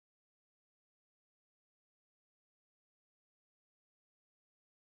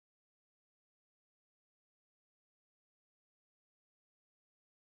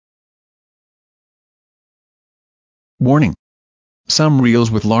Warning: some reels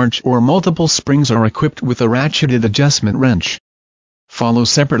with large or multiple springs are equipped with a ratcheted adjustment wrench. Follow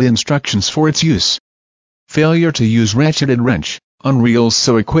separate instructions for its use. Failure to use ratcheted wrench, on reels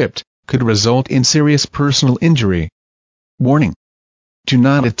so equipped, could result in serious personal injury. Warning: do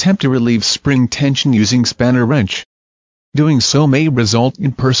not attempt to relieve spring tension using spanner wrench. Doing so may result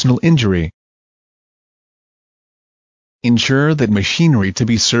in personal injury. Ensure that machinery to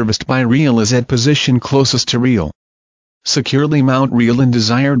be serviced by reel is at position closest to reel. Securely mount reel in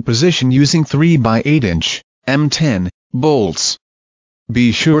desired position using 3x8" M10 bolts.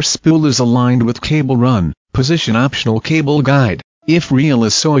 Be sure spool is aligned with cable run, position optional cable guide, if reel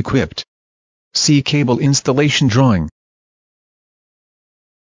is so equipped. See cable installation drawing.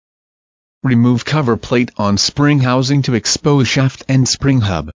 Remove cover plate on spring housing to expose shaft and spring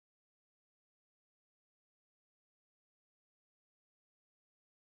hub.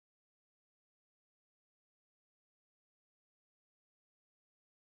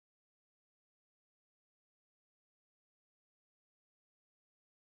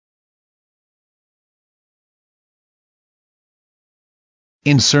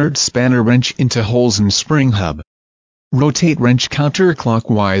 Insert spanner wrench into holes in spring hub. Rotate wrench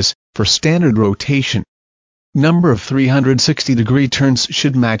counterclockwise, for standard rotation. Number of 360-degree turns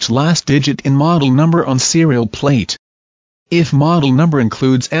should match last digit in model number on serial plate. If model number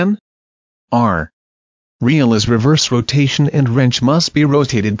includes N, R, reel is reverse rotation and wrench must be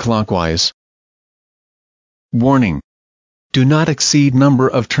rotated clockwise. Warning: do not exceed number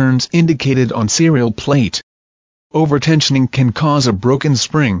of turns indicated on serial plate. Overtensioning can cause a broken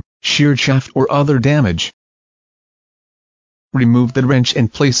spring, sheared shaft or other damage. Remove the wrench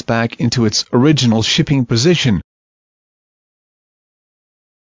and place back into its original shipping position.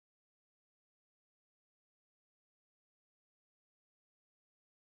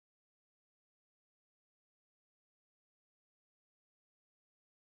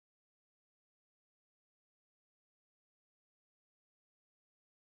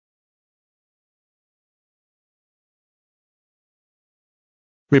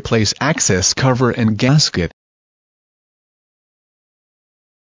 Replace access cover and gasket.